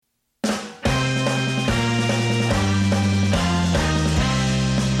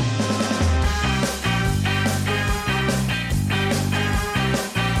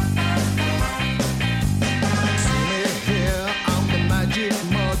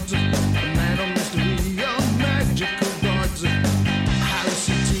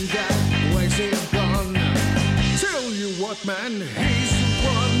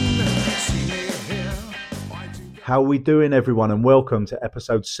How are we doing, everyone? And welcome to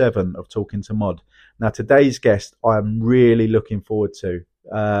episode 7 of Talking to Mod. Now, today's guest, I'm really looking forward to.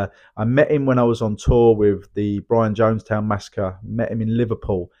 I met him when I was on tour with the Brian Jonestown Massacre. Met him in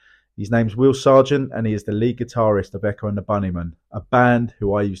Liverpool. His name's Will Sargent, and he is the lead guitarist of Echo and the Bunnymen, a band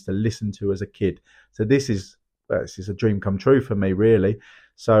who I used to listen to as a kid. So this is a dream come true for me, really.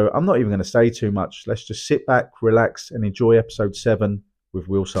 So I'm not even going to say too much. Let's just sit back, relax, and enjoy episode 7 with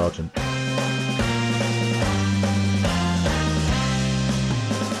Will Sargent.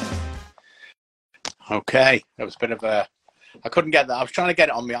 Okay, it was a bit of a... I couldn't get that. I was trying to get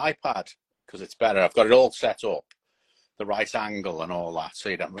it on my iPad because it's better. I've got it all set up, the right angle and all that. So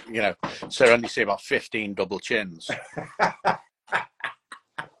you don't, so I only see about 15 double chins.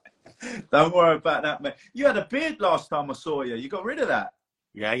 Don't worry about that, mate. You had a beard last time I saw you. You got rid of that.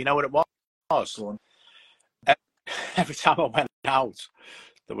 Yeah, you know what it was? Every time I went out,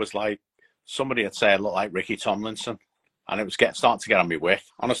 there was like, somebody would say I look like Ricky Tomlinson. And it was starting to get on my wick.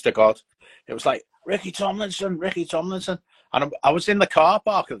 Honest to God. It was like, Ricky Tomlinson. And I was in the car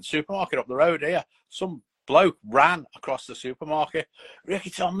park at the supermarket up the road here. Some bloke ran across the supermarket.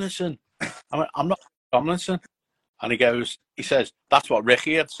 Ricky Tomlinson. I went, I'm not Tomlinson. And he says, that's what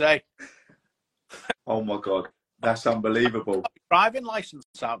Ricky would say. Oh my God. That's unbelievable. Driving license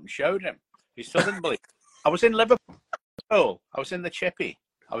out and showed him. He still didn't believe it. I was in Liverpool. I was in the Chippy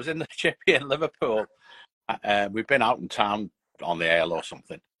in Liverpool. We've been out in town on the ale or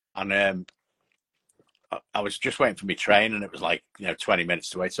something. And I was just waiting for my train, and it was like 20 minutes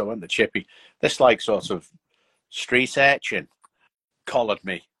to wait. So I went to Chippy. This like sort of street urchin collared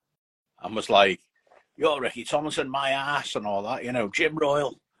me and was like, "You're Ricky Tomlinson, my ass," and all that. Jim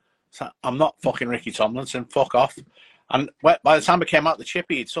Royal. So I'm not fucking Ricky Tomlinson. Fuck off. And by the time I came out the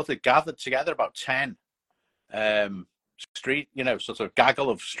Chippy, he'd sort of gathered together about 10 street, sort of gaggle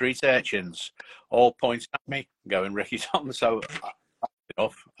of street urchins, all pointing at me, going Ricky Tomlinson.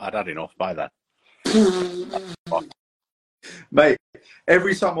 So I'd had enough by then. Mate,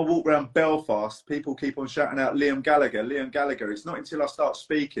 every time I walk around Belfast, people keep on shouting out Liam Gallagher. It's not until I start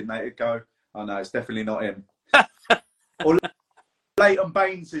speaking they go, oh no, it's definitely not him. Or Leighton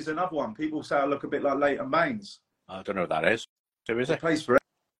Baines is another one. People say I look a bit like Leighton Baines. I don't know what that is. Who is it? He plays for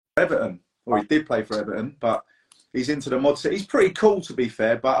Everton. Or he did play for Everton, but he's into the mod set. He's pretty cool, to be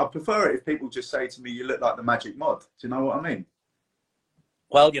fair, but I prefer it if people just say to me, you look like the Magic Mod. Do you know what I mean?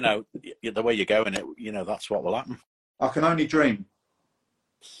 Well, the way you're going, that's what will happen. I can only dream.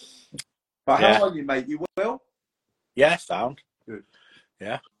 But how are you, mate? You well? Yeah, sound. Good.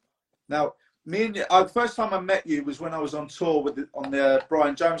 Yeah. Now, me and you, first time I met you was when I was on tour on the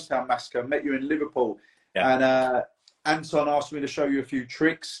Brian Jonestown Massacre. I met you in Liverpool. Yeah. And Anton asked me to show you a few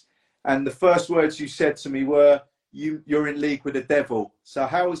tricks. And the first words you said to me were, you're in league with the devil. So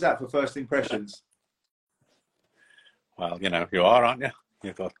how was that for first impressions? Well, you are, aren't you?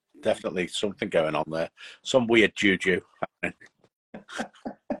 You've got definitely something going on there. Some weird juju happening.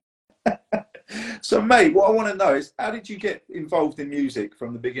 So, mate, what I want to know is, how did you get involved in music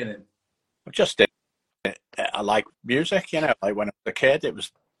from the beginning? I just did. I like music, like when I was a kid, it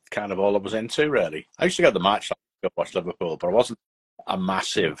was kind of all I was into, really. I used to go to the match, go watch Liverpool, but I wasn't a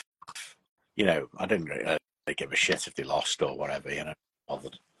massive, I didn't really give a shit if they lost or whatever,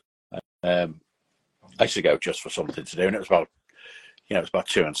 bothered. I used to go just for something to do, and it was about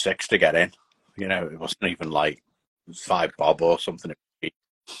 2 and 6 to get in. It wasn't even like 5 bob or something.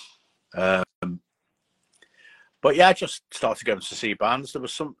 But yeah, I just started going to see bands. There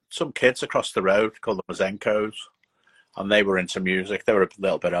was some kids across the road called the Mazenkos, and they were into music. They were a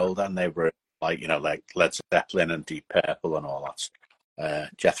little bit older, and they were like Led Zeppelin and Deep Purple and all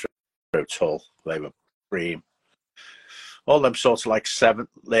that. Jethro Tull, they were Cream. All them sorts of like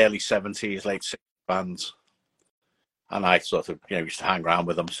early 70s, late 60s bands. And I sort of, used to hang around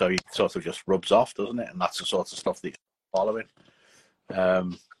with them. So it sort of just rubs off, doesn't it? And that's the sort of stuff that you're following.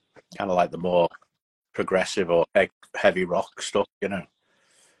 Kind of like the more progressive or heavy rock stuff,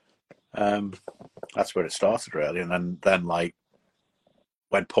 That's where it started, really. And then like,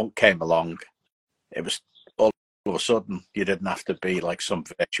 when punk came along, it was all of a sudden, you didn't have to be like some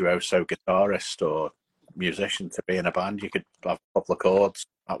virtuoso guitarist or musician to be in a band. You could have a couple of chords.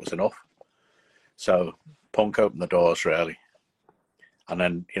 That was enough. So punk opened the doors, really. And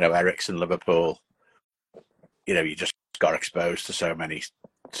then, Eric's in Liverpool, you just got exposed to so many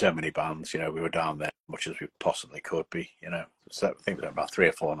bands. We were down there as much as we possibly could be, So I think we were about 3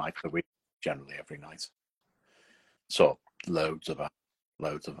 or 4 nights a week, generally every night. So loads of them.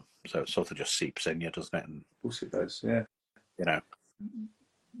 So it sort of just seeps in you, doesn't it? And, of course it does, yeah.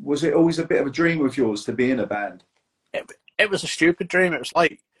 Was it always a bit of a dream of yours to be in a band? It was a stupid dream. It was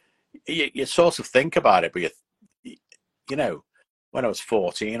like you sort of think about it, but you know, when I was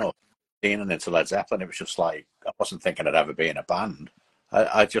 14 or 15 and into Led Zeppelin, it was just like, I wasn't thinking I'd ever be in a band.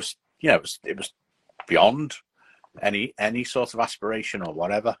 I just, you know, it was beyond any sort of aspiration or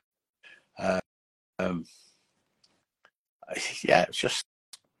whatever. Yeah, it's just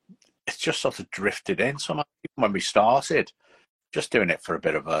sort of drifted in somehow. When we started, just doing it for a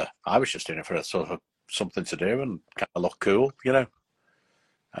bit of I was just doing it for a sort of something to do and kind of look cool, you know.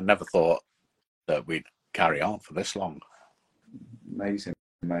 I never thought that we'd carry on for this long. Amazing,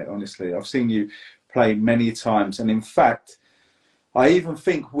 mate. Honestly, I've seen you play many times, and in fact, I even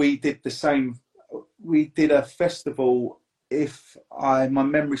think we did the same. We did a festival. If my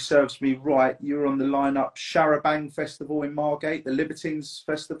memory serves me right, you were on the lineup Sharabang Festival in Margate, the Libertines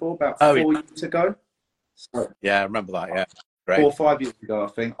Festival, about 4 years ago. So, yeah, I remember that. Yeah, great. 4 or 5 years ago, I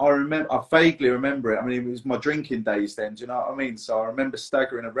think. I vaguely remember it. I mean, it was my drinking days then. Do you know what I mean? So I remember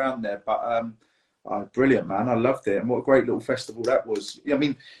staggering around there. But brilliant, man! I loved it, and what a great little festival that was. I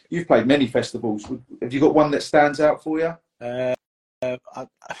mean, you've played many festivals. Have you got one that stands out for you?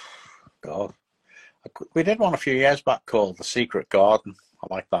 God, we did one a few years back called The Secret Garden. I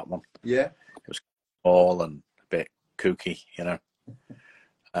like that one. Yeah, it was small and a bit kooky, you know.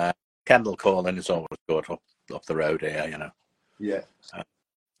 Kendall Calling is always good up the road here, you know. Yeah.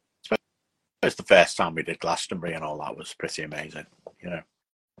 It's the first time we did Glastonbury and all that was pretty amazing, you know.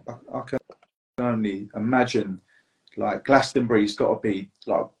 I can only imagine, like, Glastonbury's got to be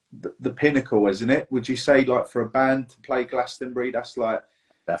like the pinnacle, isn't it? Would you say, like, for a band to play Glastonbury, that's like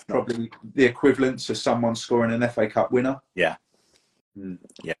probably the equivalent to someone scoring an FA Cup winner? Yeah.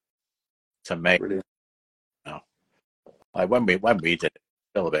 Yeah. It's amazing. Brilliant. You know, like when we did it,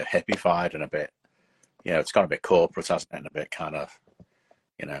 still a bit hippified and a bit, you know, it's got a bit corporate, hasn't it? And a bit kind of,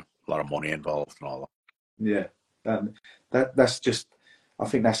 you know, a lot of money involved and all that. Yeah. That's just, I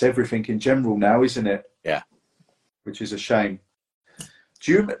think that's everything in general now, isn't it? Yeah. Which is a shame.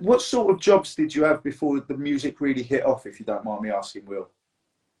 What sort of jobs did you have before the music really hit off, if you don't mind me asking, Will?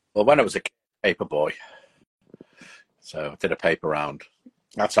 Well, when I was a paper boy, so I did a paper round.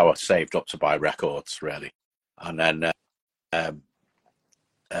 That's how I saved up to buy records, really. And then I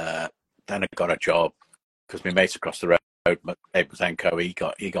got a job because my mate across the road, Abrazenko,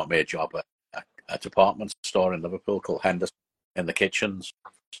 he got me a job at a department store in Liverpool called Henderson in the kitchens.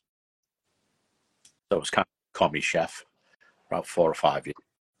 So it was kind of commie chef, about 4 or 5 years.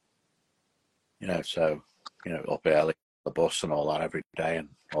 You know, so, you know, up early, the bus and all that every day and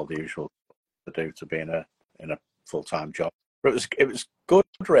all the usual to do to be in a full-time job. But it was good,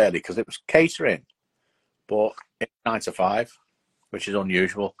 really, because it was catering, but it's 9 to 5, which is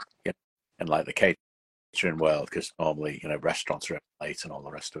unusual in like the catering world, because normally, you know, restaurants are late and all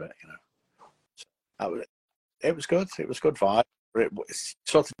the rest of it, you know. So it was good. It was good vibe. It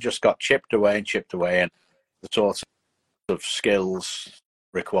sort of just got chipped away, and the sorts of skills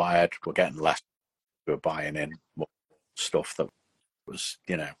required were getting less. We were buying in more stuff that was,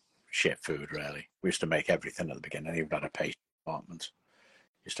 you know, shit food, really. We used to make everything at the beginning. Even had a pastry department.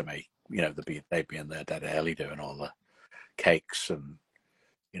 Used to make, you know, they'd be in there dead early doing all the cakes and,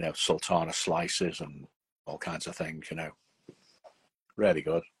 you know, sultana slices and all kinds of things, you know. Really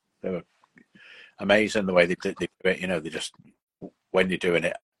good. They were amazing the way they do it. You know, they just, when you're doing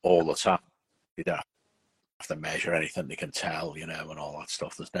it all the time, you don't have to measure anything. They can tell, you know, and all that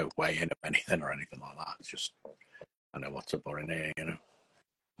stuff. There's no weighing of anything or anything like that. It's just, I know what to put in here, you know.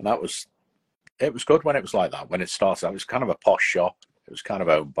 And it was good when it was like that. When it started, it was kind of a posh shop. It was kind of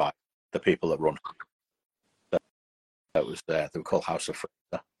owned by the people that run that was there. They were called House of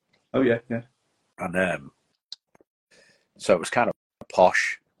Fraser. Oh yeah, yeah. And so it was kind of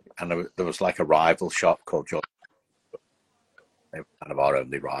posh, and there was like a rival shop called George. They were kind of our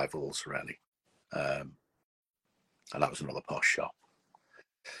only rivals, really. And that was another posh shop.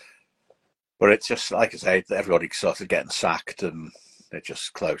 But it's just, like I say, everybody started getting sacked and it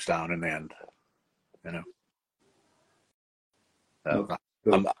just closed down in the end, you know.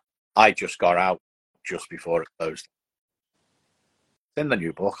 I just got out just before it closed. In the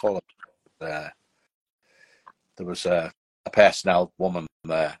new book, there was a personnel woman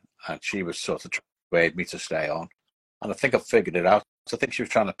there, and she was sort of trying to persuade me to stay on. And I think I figured it out. I think she was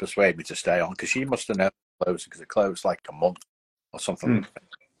trying to persuade me to stay on because she must have known it closed, because it closed like a month or something.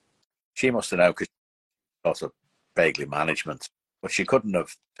 She must have known because she was sort of vaguely management, but she couldn't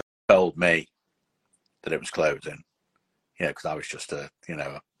have told me that it was closing, you know, because I was just a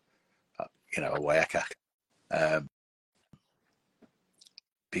worker.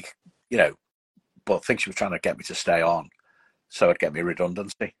 You know, but I think she was trying to get me to stay on so it'd get me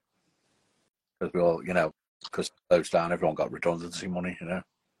redundancy, because we all, you know, because it closed down, everyone got redundancy money, you know,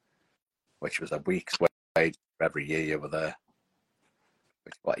 which was a week's wage for every year you were there.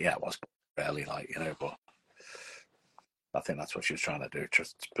 Which, well, yeah, it was barely like, you know, but I think that's what she was trying to do,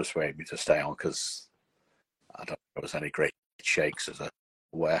 just to persuade me to stay on, because I don't think there was any great shakes as a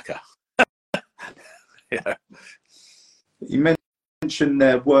worker. Yeah. You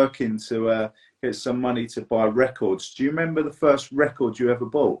mentioned working to get some money to buy records. Do you remember the first record you ever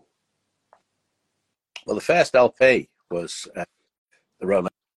bought? Well, the first LP was the Rolling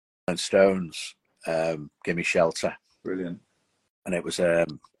Stones, "Give Me Shelter." Brilliant. And it was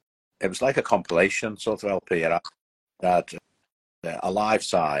like a compilation sort of LP. It had a live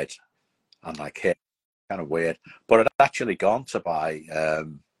side and like hit, kind of weird. But I'd actually gone to buy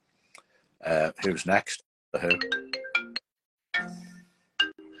Who's Next? The Who.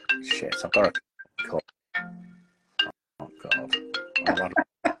 Shit, I've got a call. Oh God.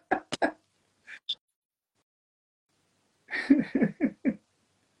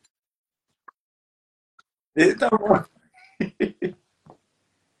 Don't worry.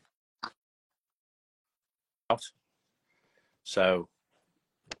 So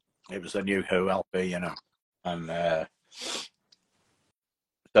it was the new Who LP, you know, and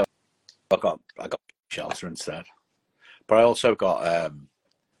so I got Shelter instead. But I also got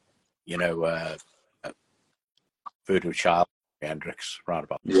you know, Voodoo Child, Hendrix, round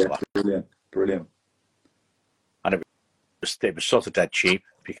about. Yeah, brilliant. And it was sort of dead cheap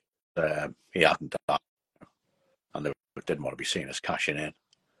because he hadn't died, and they didn't want to be seen as cashing in,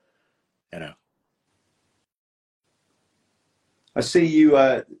 you know. I see you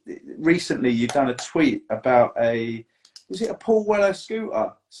recently. You've done a tweet about was it a Paul Weller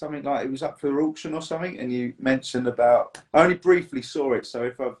scooter? Something like it was up for auction or something, and you mentioned about. I only briefly saw it, so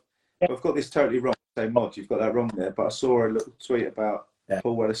if I've got this totally wrong, say Mod, you've got that wrong there. But I saw a little tweet about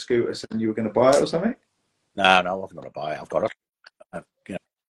Paul Weller scooter, saying you were going to buy it or something. No, I wasn't going to buy it. I've got it. You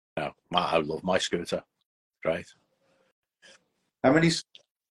know, I love my scooter. Right. How many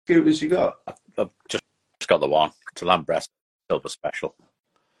scooters you got? I've just got the one. It's a Lambret Silver Special.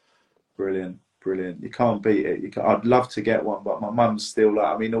 Brilliant. You can't beat it. I'd love to get one, but my mum's still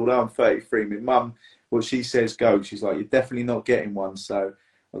like. I mean, although I'm 33, my mum, what she says goes. She's like, you're definitely not getting one. So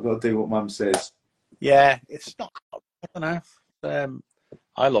I've got to do what mum says. Yeah, it's not. I don't know.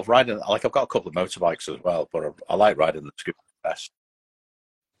 I love riding. Like I've got a couple of motorbikes as well, but I like riding the scooter best.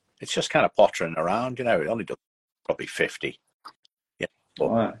 It's just kind of pottering around, you know. It only does probably 50. Yeah,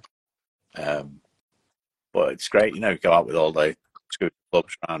 but, but it's great, you know. You go out with all the scooter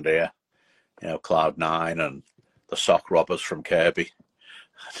clubs around here, you know, Cloud9 and the Sock Robbers from Kirby.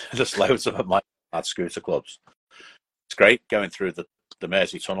 There's loads of them, like mad scooter clubs. It's great going through the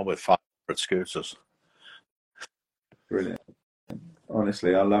Mersey Tunnel with 500 scooters. Brilliant.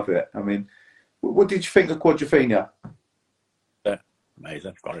 Honestly, I love it. I mean, what did you think of Quadrophenia? Yeah,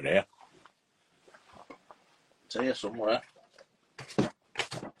 amazing. Got it here. It's here somewhere. I've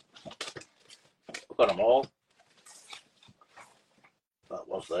got them all. That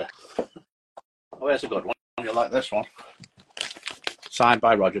was there. Oh, here's a good one. You like this one? Signed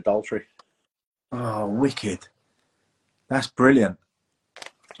by Roger Daltrey. Oh, wicked. That's brilliant.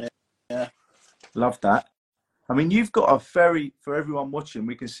 Yeah. Love that. I mean, you've got for everyone watching,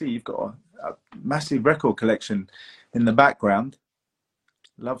 we can see you've got a massive record collection in the background.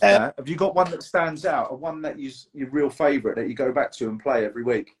 Love that. Have you got one that stands out, or one that is your real favourite that you go back to and play every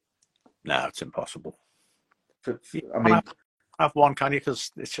week? No, it's impossible. I mean, have one, can you?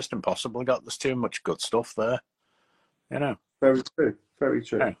 Because it's just impossible. There's too much good stuff there. You know. Very true. Very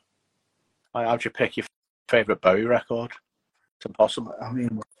true. You know, how'd you pick your favourite Bowie record? It's impossible. I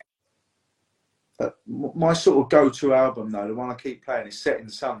mean, my sort of go-to album, though, the one I keep playing, is "Setting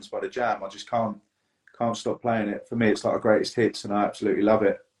Suns" by The Jam. I just can't stop playing it. For me, it's like the greatest hits, and I absolutely love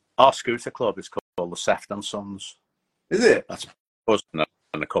it. Our scooter club is called the Sefton Sons. Is it? That's us and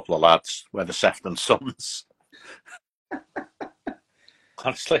a couple of lads. We're the Sefton Sons.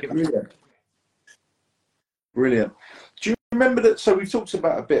 Honestly. Brilliant. Do you remember that? So we've talked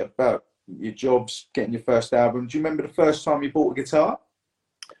about a bit about your jobs, getting your first album. Do you remember the first time you bought a guitar?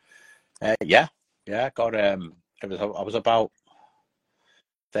 Yeah. I got I was about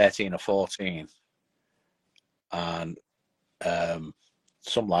 13 or 14, and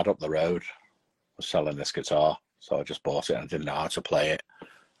some lad up the road was selling this guitar, so I just bought it, and I didn't know how to play it,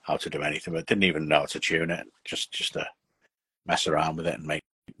 how to do anything. I didn't even know how to tune it, just to mess around with it and make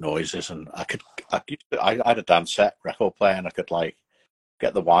noises. And I had a dance set record player, and I could like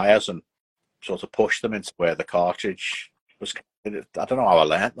get the wires and sort of push them into where the cartridge was. I don't know how I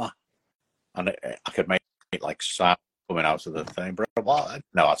learned that, and I could make like sound coming out of the thing, but I didn't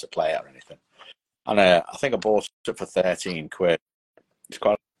know how to play it or anything. And I think I bought it for 13 quid. It's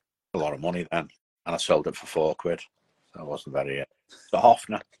quite a lot of money then. and I sold it for £4. So I wasn't very. The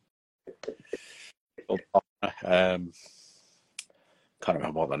Hofner. Can't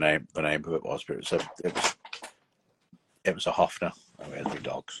remember what the name of it was, but it was a Hofner. Oh, where's my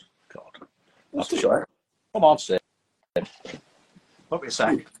dogs? God. That's all right. Come on, Sid. What were you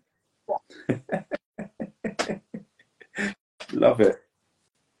saying? Love it.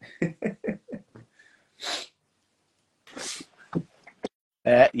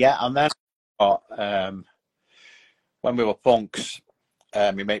 Yeah, and then when we were punks,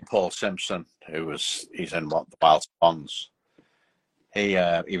 my mate Paul Simpson, he's in the Wild Swans. He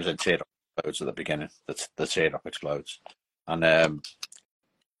was in Tear Up Explodes at the beginning, the Tear Up Explodes, and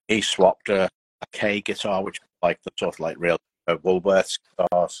he swapped a K guitar, which was like the sort of like real Woolworths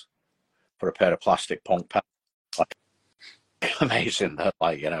guitars, for a pair of plastic punk pants. Like, amazing that,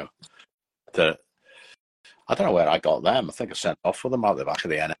 like, you know, I don't know where I got them. I think I sent off with them out the back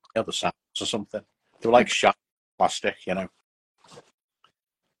of the NA or the Sounds or something. They were like sharp plastic, you know.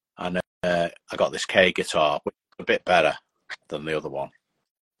 And I got this K guitar, which was a bit better than the other one,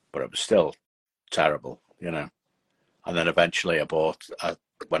 but it was still terrible, you know. And then eventually I bought,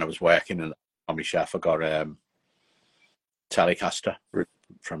 when I was working in Tommy Chef, I got Telecaster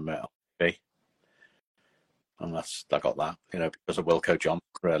from B. And I got that, you know, because of Wilco Johnson,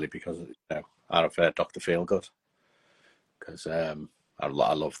 really, because, you know, out of Dr. Feelgood. Because I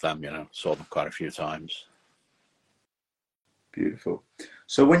love them, you know, saw them quite a few times. Beautiful.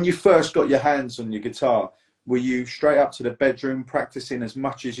 So when you first got your hands on your guitar, were you straight up to the bedroom practicing as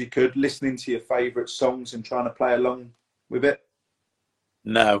much as you could, listening to your favourite songs and trying to play along with it?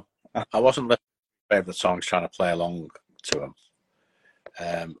 No, I wasn't listening to my favourite songs trying to play along to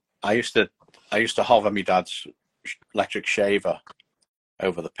them. I used to hover my dad's electric shaver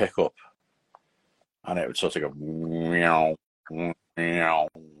over the pickup, and it would sort of go meow, meow,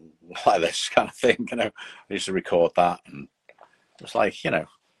 like this kind of thing, you know. I used to record that, and it was like, you know,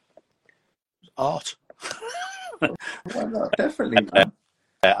 art. Why not? Definitely, man.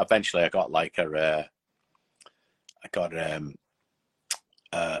 Eventually I got like a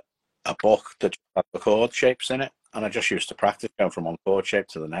book that had the chord shapes in it, and I just used to practice going from one chord shape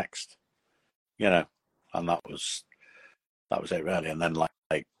to the next, you know, and that was it really. And then like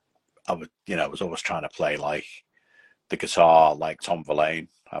I would, you know, I was always trying to play like the guitar like Tom Verlaine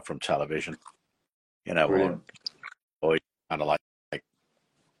from Television, you know. Brilliant. or kind of like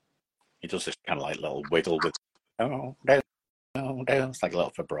he does this kind of like little wiggle with it's like a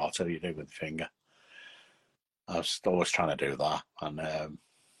little vibrato you do with the finger. I was always trying to do that, and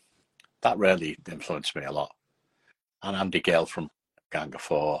that really influenced me a lot. And Andy Gill from Gang of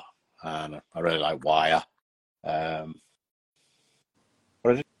Four, and I really like Wire. But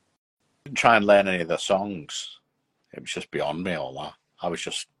I didn't try and learn any of the songs. It was just beyond me, all that. I was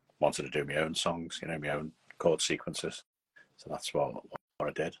just wanted to do my own songs, you know, my own chord sequences. So that's what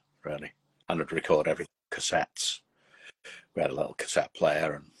I did, really. And I'd record everything, cassettes. We had a little cassette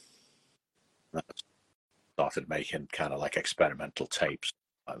player, and I started making kind of like experimental tapes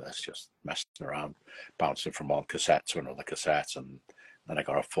like this, just messing around, bouncing from one cassette to another cassette, and then I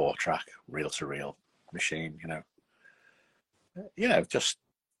got a 4-track reel-to-reel machine, you know, just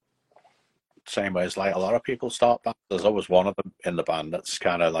same way as like a lot of people start bands. There's always one of them in the band that's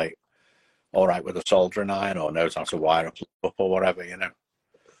kind of like all right with a soldering iron, or knows how to wire up or whatever, you know.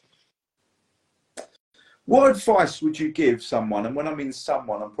 What advice would you give someone? And when I mean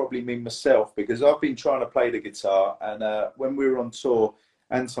someone, I probably mean myself, because I've been trying to play the guitar, and when we were on tour,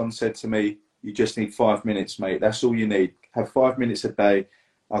 Anton said to me, "You just need 5 minutes, mate. That's all you need. Have 5 minutes a day.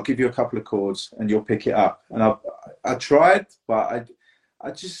 I'll give you a couple of chords and you'll pick it up." And I tried, but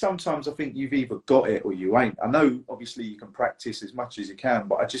I just sometimes I think you've either got it or you ain't. I know obviously you can practice as much as you can,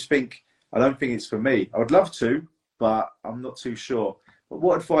 but I don't think it's for me. I would love to, but I'm not too sure. But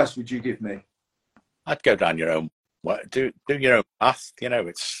what advice would you give me? I'd go down your own way, do your own path, you know.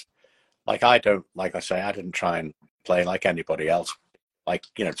 It's like I didn't try and play like anybody else. Like,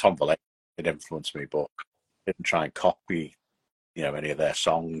 you know, Tom Verlaine did influence me, but I didn't try and copy, you know, any of their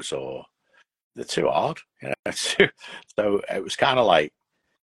songs, or they're too hard, you know. So it was kind of like,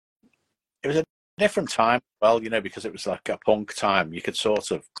 it was a different time, well, you know, because it was like a punk time. You could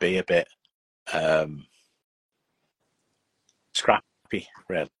sort of be a bit scrappy,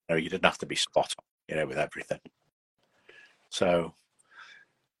 really. You know, you didn't have to be spot on, you know, with everything. So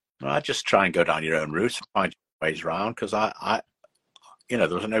I just try and go down your own route and find ways around, because I you know,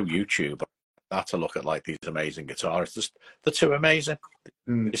 there was no YouTube. I had to look at like these amazing guitarists. They're too amazing.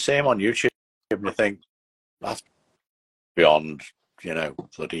 You see them on YouTube and you think, that's beyond, you know,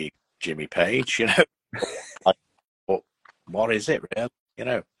 bloody Jimmy Page, you know. Like, but what is it really, you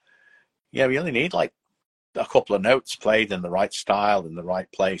know? yeah, you only need like a couple of notes played in the right style, in the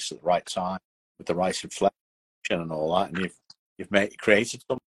right place, at the right time, with the right inflection and all that, and you've created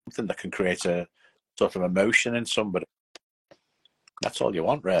something that can create a sort of emotion in somebody. That's all you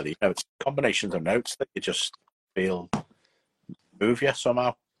want, really. It's combinations of notes that you just feel move you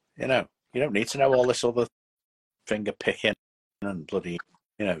somehow. You don't need to know all this other finger picking and bloody,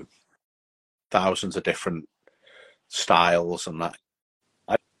 thousands of different styles and that.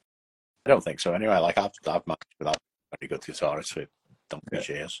 I don't think so. Anyway, like I've managed without a very good guitarist for donkey's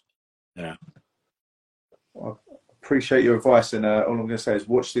years. I appreciate your advice, and all I'm going to say is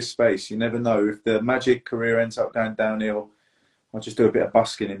watch this space. You never know if the Magic career ends up going downhill. I'll just do a bit of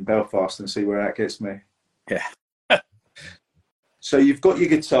busking in Belfast and see where that gets me. Yeah. So you've got your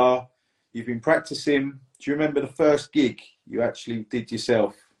guitar, you've been practicing. Do you remember the first gig you actually did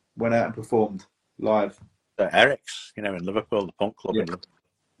yourself, went out and performed live? So Eric's, in Liverpool, the punk club in Liverpool.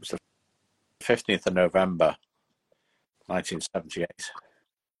 It was the 15th of November, 1978.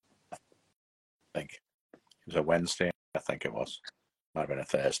 I think. It was a Wednesday, I think it was. Might have been a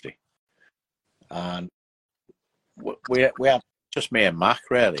Thursday. And we had just me and Mac,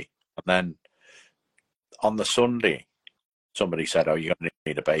 really. And then on the Sunday, somebody said, "Oh, you're going to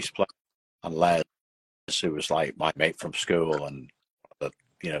need a bass player." And Les, who was like my mate from school and the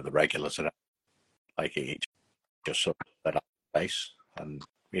regulars, and like he just sort of set up bass, and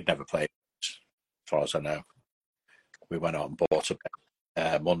he'd never played, as far as I know. We went out and bought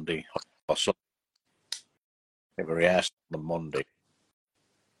a Monday or Sunday. We rehearsed on the Monday.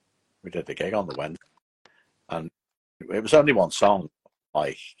 We did the gig on the Wednesday, and it was only one song.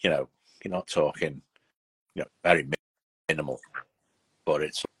 Like you're not talking, very minimal, but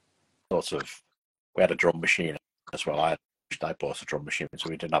it's sort of. We had a drum machine as well. I bought a drum machine, so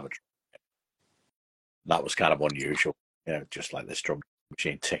we didn't have a drum. That was kind of unusual, just like this drum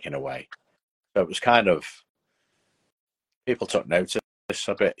machine ticking away. So it was kind of, people took notice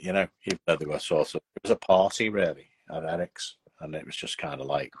a bit, even though they were it was a party really at Eric's, and it was just kind of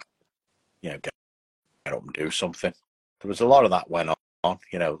like, get up and do something. There was a lot of that went on,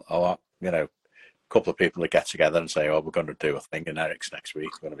 a couple of people would get together and say, "Oh, we're going to do a thing in Eric's next week.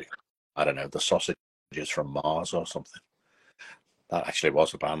 We're going to be, I don't know, the Sausages from Mars or something." That actually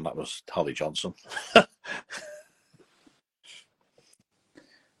was a band. That was Holly Johnson.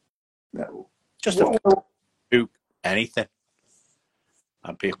 Just do anything,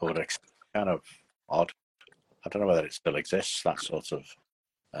 and people would kind of odd. I don't know whether it still exists, that sort of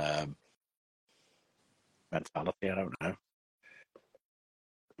mentality. I don't know.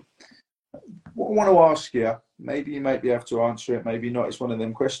 What I want to ask you, maybe you might be able to answer it, maybe not. It's one of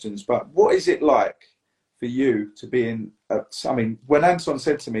them questions, but what is it like for you to be in? When Anton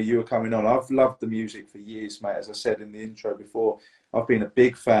said to me you were coming on, I've loved the music for years, mate. As I said in the intro before, I've been a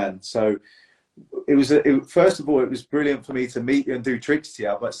big fan. So first of all, it was brilliant for me to meet you and do tricks to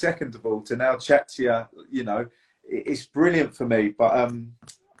you. But second of all, to now chat to you, it's brilliant for me. But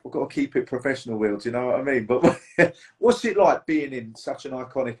we've got to keep it professional, Will. Do you know what I mean? But what's it like being in such an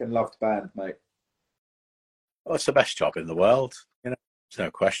iconic and loved band, mate? Well, it's the best job in the world. There's no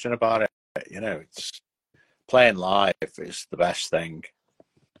question about it. It's playing live is the best thing.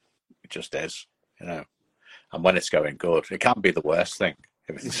 It just is. And when it's going good, it can be the worst thing.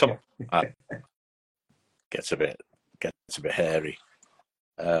 If it's gets a bit hairy.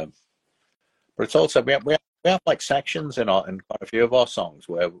 But it's also we have like sections in quite a few of our songs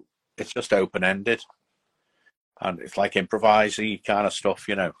where it's just open ended, and it's like improvisey kind of stuff,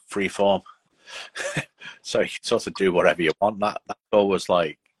 free form. So you can sort of do whatever you want. That's always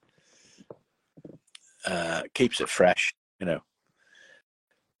like keeps it fresh.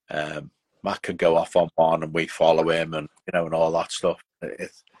 Matt can go off on one and we follow him, and and all that stuff.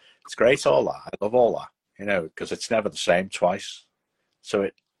 It's great, all that. I love all that, because it's never the same twice. So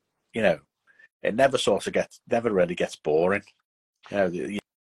it never never really gets boring. You're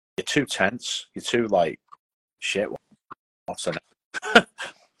too tense. You're too like, shit, what's the next?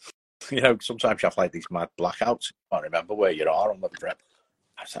 Sometimes you have like these mad blackouts. You can't remember where you are on the trip.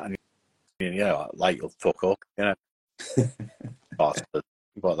 Like you'll fuck up,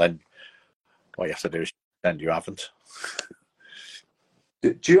 But then what you have to do is pretend you haven't.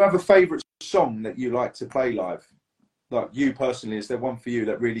 Do you have a favourite song that you like to play live? Like you personally, is there one for you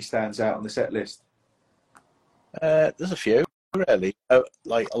that really stands out on the set list? There's a few, really.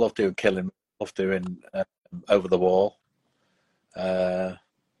 Like I love doing Killing, love doing Over the Wall.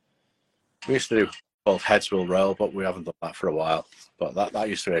 We used to do called Heads Will Roll, but we haven't done that for a while. But that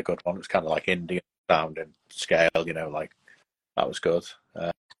used to be a good one. It was kind of like Indian sounding scale, like that was good.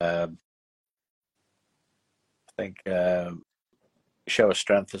 I think Show of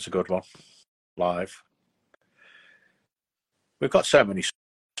Strength is a good one live. We've got so many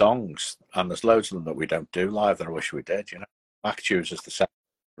songs, and there's loads of them that we don't do live that I wish we did. You know, Mac chooses the set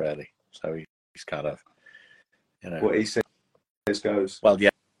really, so he's kind of, you know, what he says goes. Well, yeah,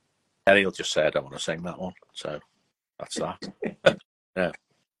 he'll just say I don't want to sing that one, so that's that. Yeah.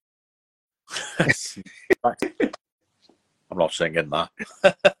 I'm not singing that.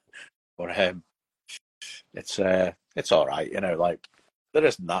 But it's all right, you know. Like there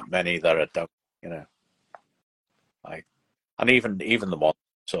isn't that many that I don't, you know. Like, and even the ones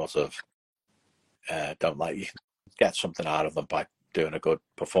sort of don't like, you can get something out of them by doing a good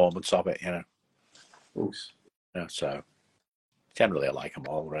performance of it, you know. Of course. You know, so generally I like them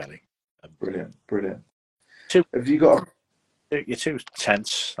all really. Brilliant. Have you got? You're too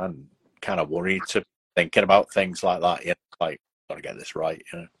tense and kind of worried to thinking about things like that. You know, like, got to get this right,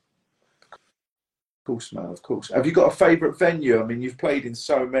 you know. Of course, man. Of course. Have you got a favourite venue? I mean, you've played in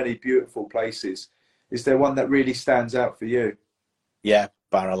so many beautiful places. Is there one that really stands out for you? Yeah,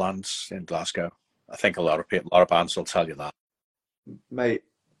 Barrowlands in Glasgow. I think a lot of bands will tell you that. Mate,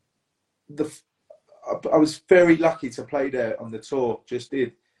 I was very lucky to play there on the tour. Just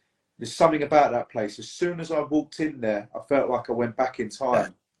did. There's something about that place. As soon as I walked in there, I felt like I went back in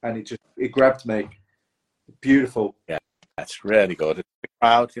time, and it grabbed me. Beautiful. Yeah, that's really good. The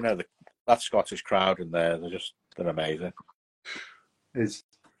crowd, you know, that Scottish crowd in there, they're amazing. I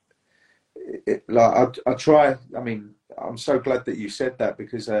try. I mean, I'm so glad that you said that,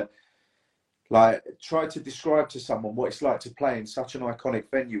 because like, try to describe to someone what it's like to play in such an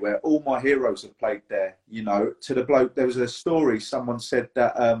iconic venue where all my heroes have played there. You know, to the bloke, there was a story. Someone said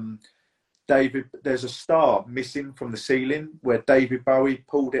that there's a star missing from the ceiling where David Bowie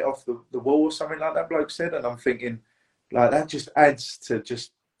pulled it off the wall or something like that. Bloke said, and I'm thinking, like, that just adds to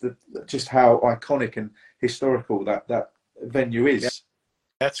just how iconic and historical that venue is. Yeah.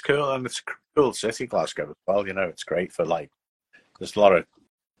 That's cool, and it's a cool city, Glasgow, as well. You know, it's great for, like, there's a lot of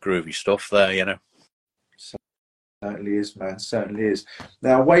groovy stuff there, you know. Certainly is, man. Certainly is.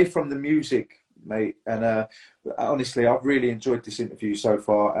 Now, away from the music, mate, and honestly, I've really enjoyed this interview so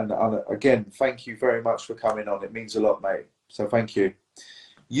far. And again, thank you very much for coming on. It means a lot, mate. So thank you.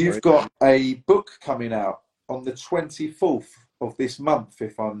 You've got a book coming out on the 24th of this month,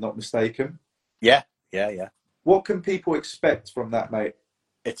 if I'm not mistaken. Yeah. What can people expect from that, mate?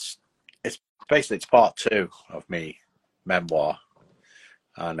 It's basically, it's part 2 of me memoir,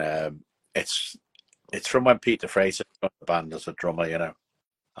 and it's from when Peter Fraser got the band as a drummer, you know,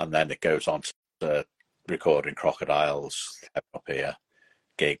 and then it goes on to recording Crocodiles, up here,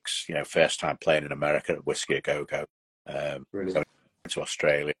 gigs, you know, first time playing in America at Whiskey A Go Go, going to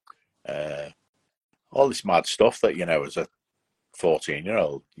Australia, all this mad stuff that, you know, as a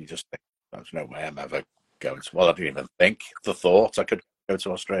 14-year-old, you just think, there's no way I'm ever going to. Well, I didn't even think the thought I could go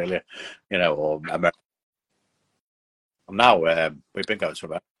to Australia, you know, or America. Now we've been going to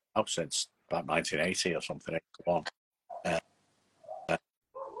America now since about 1980 or something. 81.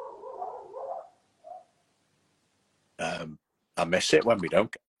 I miss it when we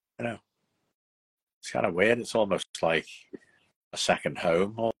don't go, you know. It's kind of weird. It's almost like a second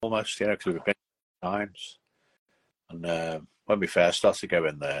home, almost, you know, because we've been times. And when we first started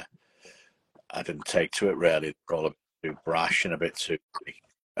going there, I didn't take to it really. They're all a bit too brash and a bit too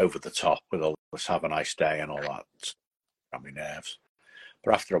over the top with all this "have a nice day" and all that. It's got me nerves.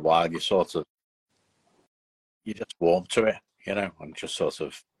 But after a while, you just warm to it, you know, and just sort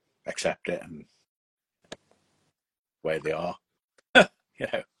of accept it and the way they are, you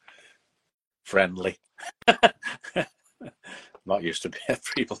know, friendly. Not used to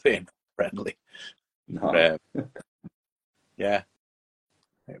people being friendly. No. Yeah,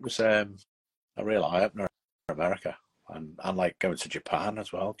 it was a real eye opener in America, and like going to Japan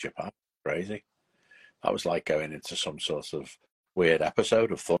as well. Japan, crazy. That was like going into some sort of weird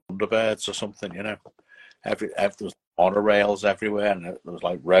episode of Thunderbirds or something, you know. There was monorails everywhere, and there was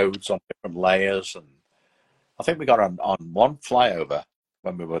like roads on different layers. And I think we got on one flyover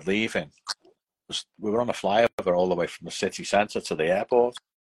when we were leaving. We were on a flyover all the way from the city centre to the airport,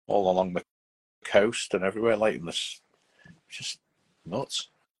 all along the coast and everywhere, like in this, just nuts.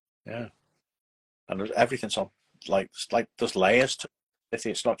 Yeah, and everything's on like there's layers to it.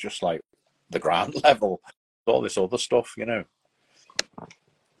 It's not just like the ground level. All this other stuff, you know.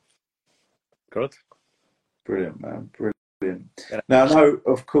 Good. Brilliant, man. Brilliant. Yeah. Now, no,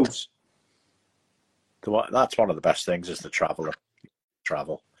 of course. That's one of the best things is the travel.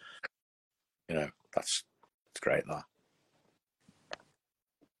 You know, it's great, that.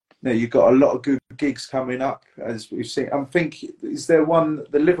 Now, you've got a lot of good gigs coming up, as we've seen. I'm thinking, is there one,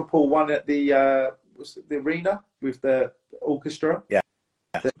 the Liverpool one at the was it the arena with the orchestra? Yeah.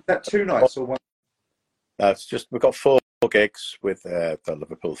 Is that 2 nights or one? That's just, we've got 4 gigs with the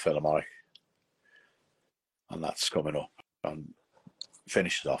Liverpool Philharmonic, and that's coming up and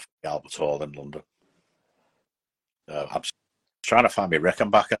finishes off the Albert Hall in London. So I'm trying to find me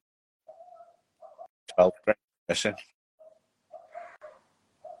Rickenbacker 12 missing.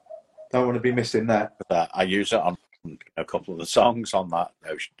 Don't want to be missing that. I use it on a couple of the songs on that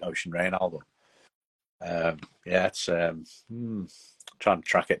Ocean Rain album. Yeah, it's trying to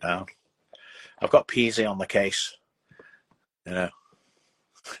track it down. I've got Peasy on the case, you know.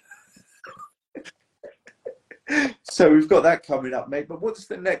 So we've got that coming up, mate. But what does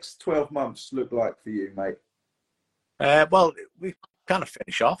the next 12 months look like for you, mate? Well, we kind of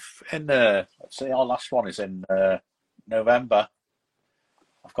finish off in let's see, our last one is in November.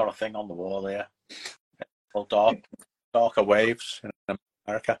 I've got a thing on the wall here called Darker Waves in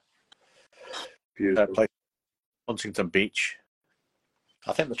America. Beautiful. Play Huntington Beach.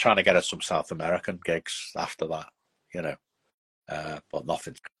 I think they're trying to get us some South American gigs after that, you know, but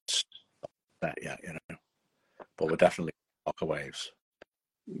nothing's set yet, you know. But we're definitely Darker Waves.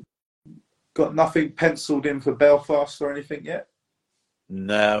 Got nothing penciled in for Belfast or anything yet?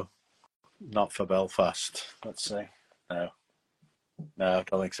 No, not for Belfast. Let's see. No, I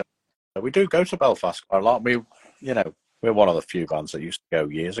don't think so. We do go to Belfast quite a lot. We're one of the few bands that used to go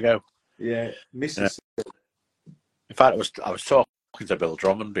years ago. Yeah, Mississippi. In fact, I was talking to Bill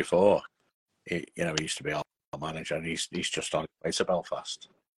Drummond before. He used to be our manager, and he's just on his way to Belfast.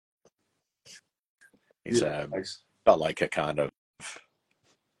 He's got like a kind of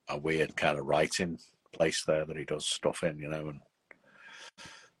a weird kind of writing place there that he does stuff in, you know. And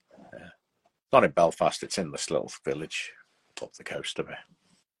not in Belfast; it's in this little village up the coast a bit.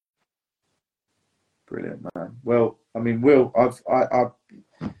 Brilliant, man. Well, I mean, Will, I've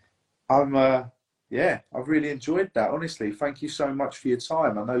really enjoyed that. Honestly, thank you so much for your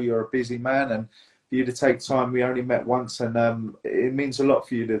time. I know you're a busy man, and for you to take time. We only met once, and it means a lot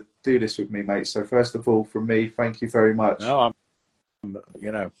for you to do this with me, mate. So first of all, from me, thank you very much. No,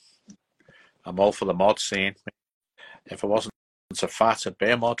 I'm all for the mod scene. If I wasn't so fat, I'd be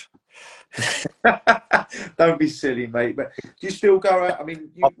a mod. Don't be silly, mate. But do you still go out? I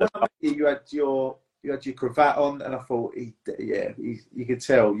mean, you had your cravat on, and I thought, you could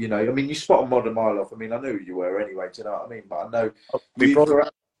tell, you know. I mean, you spot a mod a mile off. I mean, I knew who you were anyway. Do you know what I mean? But I know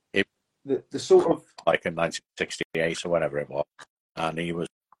the sort of like in 1968 or whatever it was, and he was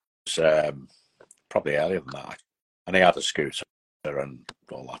probably earlier than that, and he had a scooter and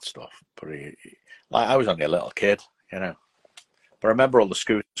all that stuff. But I was only a little kid, you know. But I remember all the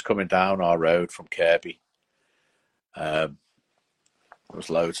scooters coming down our road from Kirby. There was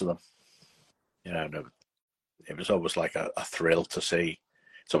loads of them. You know, it was always like a thrill to see.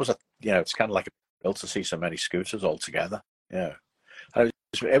 It's always it's kind of like a thrill to see so many scooters all together. Yeah,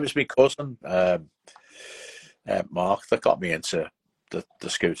 it was my cousin Mark that got me into the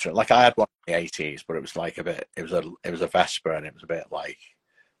scooter. Like I had one in the 80s, but it was like it was a Vespa, and it was a bit like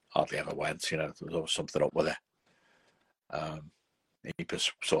hardly ever went. You know, there was always something up with it. He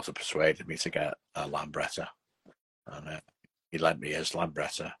sort of persuaded me to get a Lambretta, and he lent me his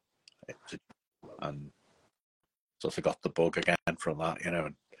Lambretta, and sort of got the bug again from that, you know.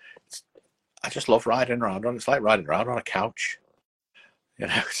 And I just love riding around on. It's like riding around on a couch, you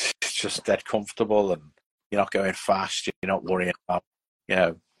know. It's just dead comfortable, and you're not going fast. You're not worrying about, you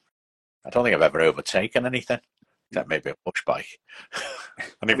know. I don't think I've ever overtaken anything, except maybe a push bike.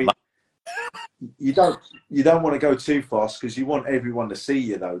 You don't want to go too fast because you want everyone to see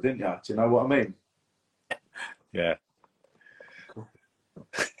you, though, don't you? Do you know what I mean? Yeah.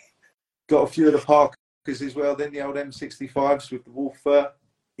 Got a few of the Parkers as well, then the old M65s with the wolf fur.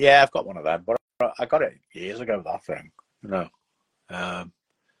 Yeah, I've got one of them, but I got it years ago. That thing, you know.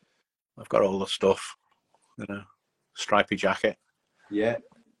 I've got all the stuff, you know, stripy jacket. Yeah,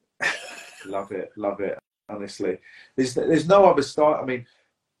 love it. Honestly, there's no other style. I mean,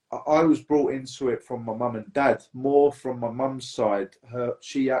 I was brought into it from my mum and dad, more from my mum's side.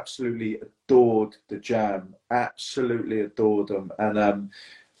 She absolutely adored the Jam, absolutely adored them. And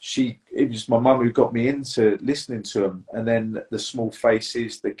it was my mum who got me into listening to them. And then the Small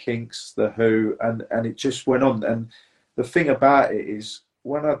Faces, the Kinks, the Who, and it just went on. And the thing about it is,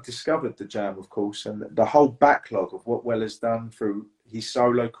 when I discovered the Jam, of course, and the whole backlog of what Well has done through his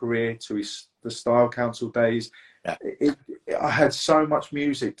solo career to the Style Council days, yeah. I had so much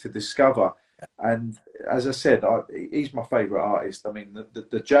music to discover. And as I said, he's my favourite artist. I mean,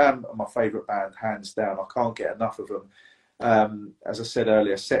 the Jam are my favourite band, hands down. I can't get enough of them. As I said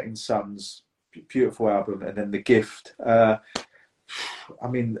earlier, Setting Suns, beautiful album, and then The Gift. I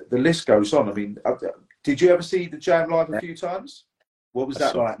mean, the list goes on. I mean, did you ever see the Jam live a few times? What was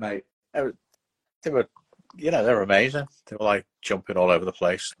that like, mate? They were, you know, they were amazing. They were like jumping all over the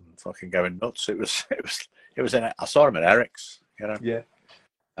place and fucking going nuts. It was in. I saw them at Eric's. You know. Yeah.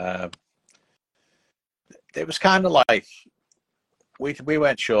 It was kind of like we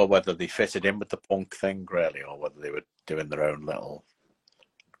weren't sure whether they fitted in with the punk thing really, or whether they were doing their own little.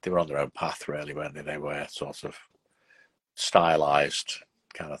 They were on their own path really, weren't they? They were sort of stylized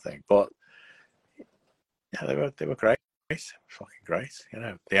kind of thing, but yeah, they were great, fucking great. You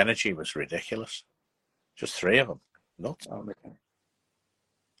know, the energy was ridiculous. Just three of them, nuts.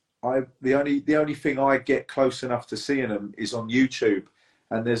 Oh, the only thing I get close enough to seeing them is on YouTube,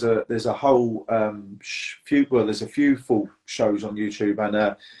 and there's a whole there's a few full shows on YouTube, and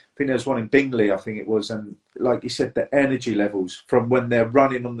I think there's one in Bingley, I think it was, and like you said, the energy levels from when they're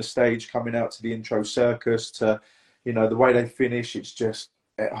running on the stage, coming out to the intro circus to, you know, the way they finish, it's just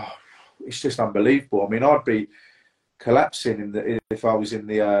unbelievable. I mean, I'd be collapsing if I was in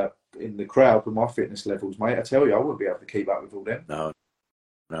the crowd with my fitness levels, mate. I tell you, I wouldn't be able to keep up with all them.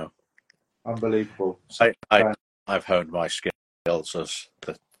 No. Unbelievable. I've honed my skills as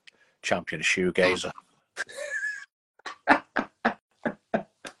the champion shoegazer.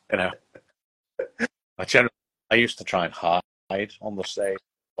 You know, I used to try and hide on the stage,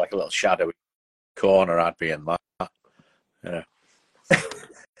 like a little shadowy corner. I'd be in that. You know.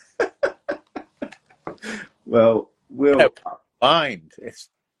 Well, mind, it's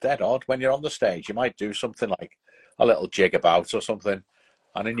dead odd when you're on the stage. You might do something like a little jig about or something,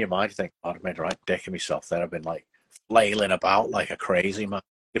 and in your mind you think, oh, I've made a right dick of myself there. I've been like flailing about like a crazy man.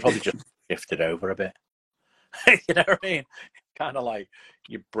 You probably just shifted over a bit. You know what I mean? Kind of like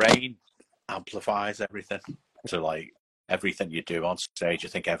your brain amplifies everything. So like everything you do on stage, you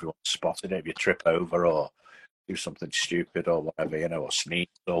think everyone's spotted it. If you trip over or do something stupid or whatever, you know, or sneeze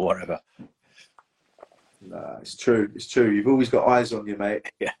or whatever. No, it's true. It's true. You've always got eyes on you,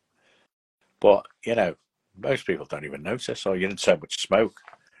 mate. Yeah. But, you know, most people don't even notice, or you're in so much smoke.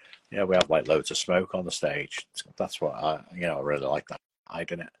 Yeah, we have like loads of smoke on the stage. That's what I really like that.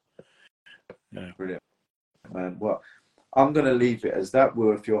 Hiding it. Yeah. Brilliant, man. Well, I'm going to leave it as that,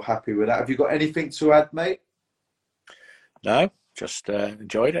 Will, if you're happy with that. Have you got anything to add, mate? No, just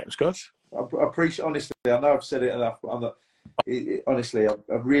enjoyed it. It was good. I appreciate, honestly, I know I've said it enough, but honestly,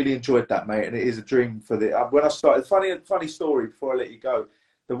 I've really enjoyed that, mate, and it is a dream for when I started. Funny story before I let you go.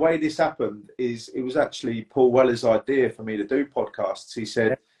 The way this happened is it was actually Paul Weller's idea for me to do podcasts. He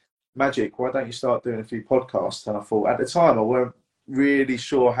said, Magic, why don't you start doing a few podcasts? And I thought, at the time, I weren't really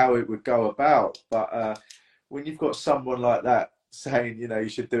sure how it would go about. But when you've got someone like that saying, you know, you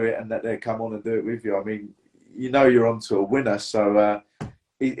should do it and that they come on and do it with you, I mean, you know you're onto a winner. So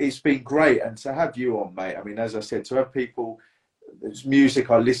it's been great. And to have you on, mate, I mean, as I said, to have people, there's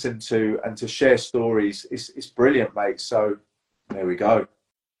music I listen to and to share stories, it's brilliant, mate. So there we go.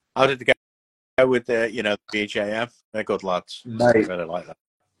 How did it go with the BJM? They're good lads. Mate, I really like that.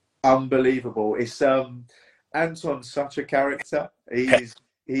 Unbelievable. It's Anton's such a character.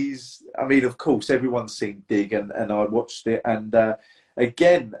 He's I mean, of course everyone's seen Dig and I watched it, and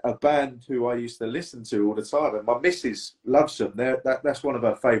again, a band who I used to listen to all the time, and my missus loves them. That's one of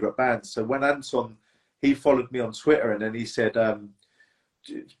her favourite bands. So when Anton, he followed me on Twitter and then he said,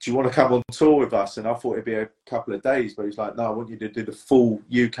 do you want to come on tour with us? And I thought it'd be a couple of days, but he's like, no, I want you to do the full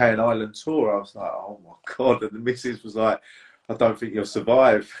UK and Ireland tour. I was like, oh my God. And the missus was like, I don't think you'll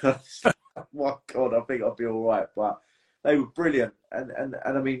survive. Oh my God, I think I'll be all right. But they were brilliant. And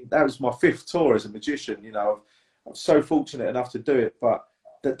I mean, that was my 5th tour as a magician. You know, I'm so fortunate enough to do it. But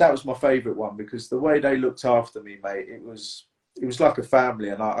that was my favourite one because the way they looked after me, mate, it was like a family.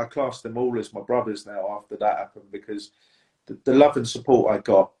 And I class them all as my brothers now after that happened, because the love and support I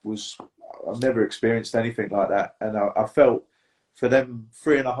got was, I've never experienced anything like that. And I felt, for them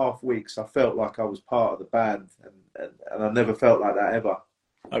 3.5 weeks, I felt like I was part of the band, and I never felt like that ever.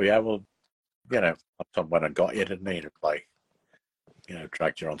 Oh yeah, well, you know, Tom went and got you, didn't he? Like, you know,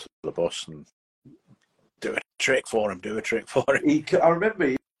 dragged you onto the bus and do a trick for him. I remember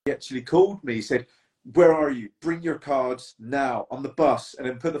he actually called me. He said, where are you? Bring your cards now on the bus, and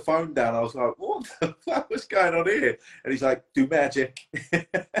then put the phone down. I was like, what the fuck was going on here? And he's like, do magic.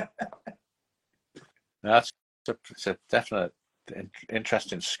 It's a definite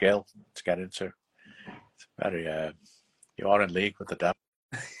interesting skill to get into. It's very you are in league with the devil.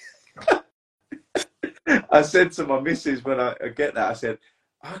 I said to my missus when I get that, I said,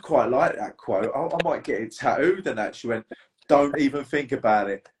 I quite like that quote. I might get it tattooed and that. She went, don't even think about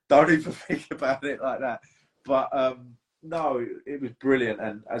it. Don't even think about it like that. But no, it was brilliant.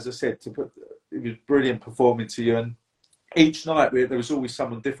 And as I said, it was brilliant performing to you. And each night there was always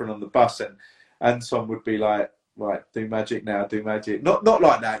someone different on the bus, and Anton would be like, right, do magic now, do magic. Not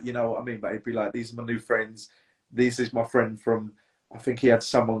like that, you know what I mean? But he'd be like, these are my new friends. This is my friend from, I think he had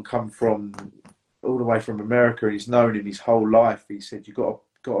someone come from all the way from America, and he's known him his whole life. He said, you got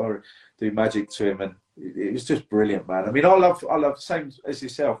to do magic to him, and it was just brilliant, man. I mean, I love same as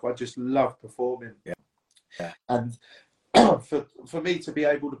yourself. I just love performing, Yeah. And for me to be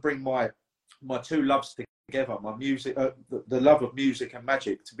able to bring my two loves together, my music, the love of music and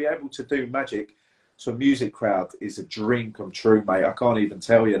magic, to be able to do magic to a music crowd is a dream come true, mate. I can't even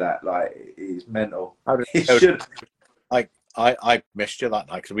tell you that. Like, it is mental. It should. I missed you that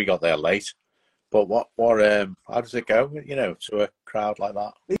night because we got there late. But how does it go? You know, to a crowd like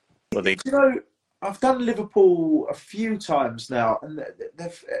that. You know, I've done Liverpool a few times now, and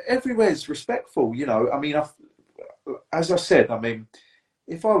everywhere's respectful. You know, I mean, as I said, I mean,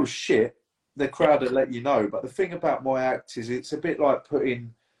 if I was shit, the crowd would let you know. But the thing about my act is, it's a bit like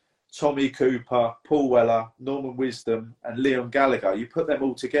putting Tommy Cooper, Paul Weller, Norman Wisdom, and Liam Gallagher. You put them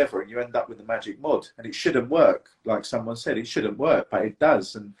all together, and you end up with the Magic Mod. And it shouldn't work, like someone said, it shouldn't work, but it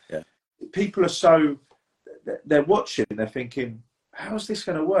does. And people are they're watching, they're thinking, how's this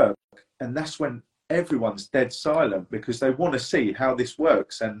going to work? And that's when everyone's dead silent, because they want to see how this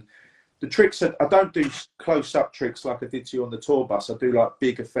works. And the tricks I don't do close-up tricks like I did to you on the tour bus. I do like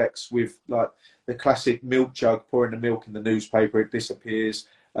big effects with like the classic milk jug, pouring the milk in the newspaper, it disappears.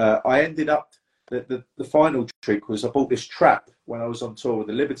 I ended up, the final trick was I bought this trap when I was on tour with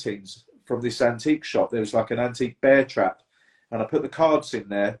the Libertines from this antique shop. There was like an antique bear trap, and I put the cards in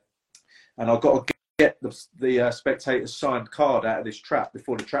there, and I've got to get the spectator's signed card out of this trap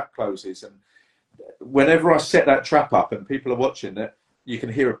before the trap closes. And whenever I set that trap up and people are watching it, you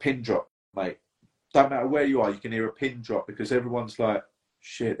can hear a pin drop, mate. Don't matter where you are, you can hear a pin drop, because everyone's like,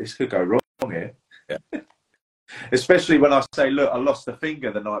 shit, this could go wrong here. Yeah. Especially when I say, look, I lost a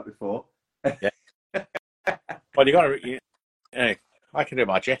finger the night before. Yeah. Well, you got to, I can do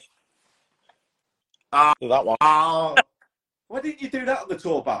magic. Do that one. Why didn't you do that on the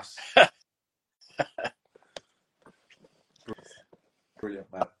tour bus?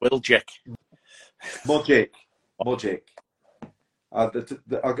 Brilliant, man. Will Jick. Magic. I've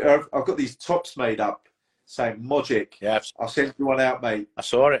got these tops made up saying Magic. Yeah, I'll send you one out, mate. I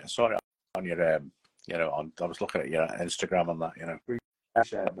saw it on your, you know, I was looking at your Instagram on that, you know.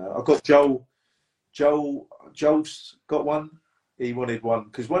 Appreciate it, man. I've got Joel's got one. He wanted one,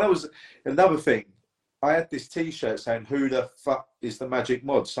 because when I was, another thing, I had this T-shirt saying, "Who the fuck is the Magic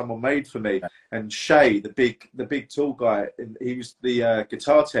Mod?" Someone made for me, and Shay, the big tall guy, and he was the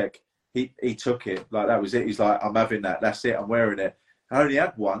guitar tech. He took it, like that was it. He's like, "I'm having that. That's it. I'm wearing it." I only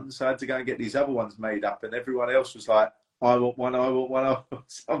had one, so I had to go and get these other ones made up, and everyone else was like, "I want one. I want one."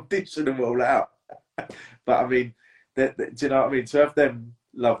 So I'm dishing them all out. But I mean, do you know what I mean? To have them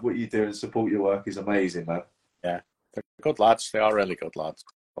love what you do and support your work is amazing, man. Yeah, they're good lads. They are really good lads.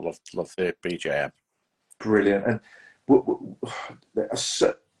 I love the BJM. Brilliant. And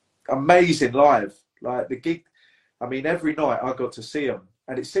amazing live. Like the gig, I mean, every night I got to see them.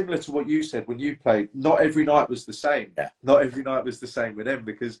 And it's similar to what you said when you played. Not every night was the same. Yeah. Not every night was the same with them,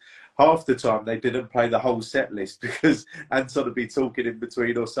 because half the time they didn't play the whole set list, because Anton would be talking in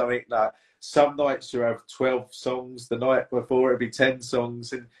between or something. Like some nights you have 12 songs, the night before it'd be 10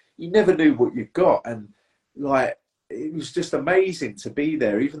 songs, and you never knew what you got. And like, it was just amazing to be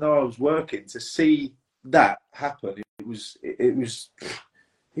there, even though I was working, to see that happen. It was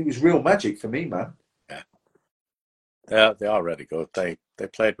real magic for me, man. Yeah, they are really good. They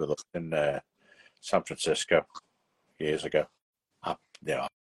played with us in San Francisco years ago.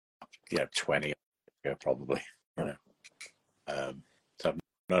 20 years ago probably. You know, so I've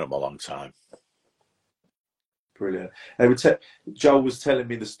known them a long time. Brilliant. Joel was telling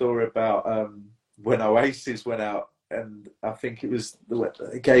me the story about when Oasis went out, and I think it was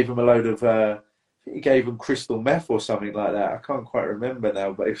they gave him a load of. He gave him crystal meth or something like that. I can't quite remember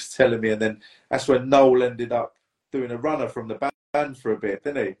now, but he was telling me, and then that's when Noel ended up doing a runner from the band for a bit,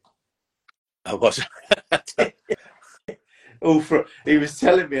 didn't he? I was. He was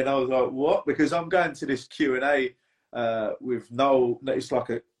telling me, and I was like, "What?" Because I'm going to this Q&A with Noel. It's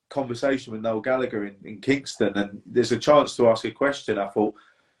like a conversation with Noel Gallagher in Kingston, and there's a chance to ask a question. I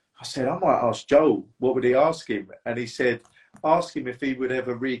said, I might ask Joel. What would he ask him? And he said, ask him if he would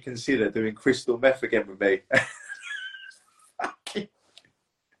ever reconsider doing crystal meth again with me.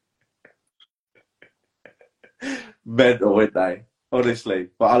 Mental, aren't they? Honestly.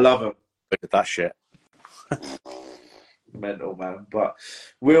 But I love them. Look at that shit. Mental, man. But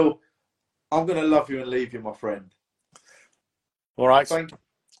Will, I'm going to love you and leave you, my friend. All right. Thanks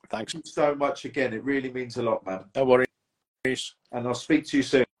Thanks so much again. It really means a lot, man. Don't worry. And I'll speak to you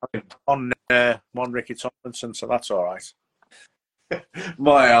soon. On one Ricky Tomlinson, so that's all right.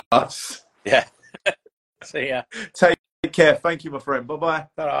 My ass. Yeah. See ya. Take care. Thank you, my friend. Bye-bye.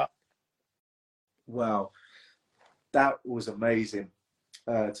 Ta-ra. Wow. That was amazing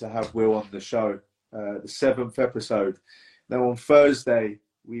to have Will on the show. The 7th episode. Now on Thursday,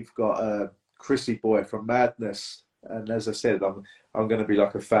 we've got Chrissy Boy from Madness. And as I said, I'm going to be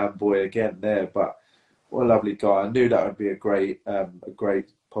like a fanboy again there. But what a lovely guy. I knew that would be a great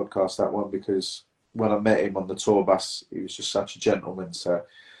podcast, that one, because when I met him on the tour bus, he was just such a gentleman. So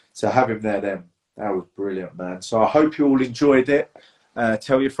to have him there then, that was brilliant, man. So I hope you all enjoyed it.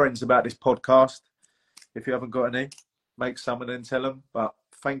 Tell your friends about this podcast. If you haven't got any, make some and then tell them. But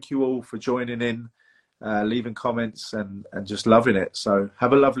thank you all for joining in, leaving comments and just loving it. So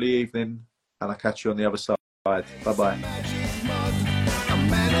have a lovely evening, and I'll catch you on the other side. Bye-bye.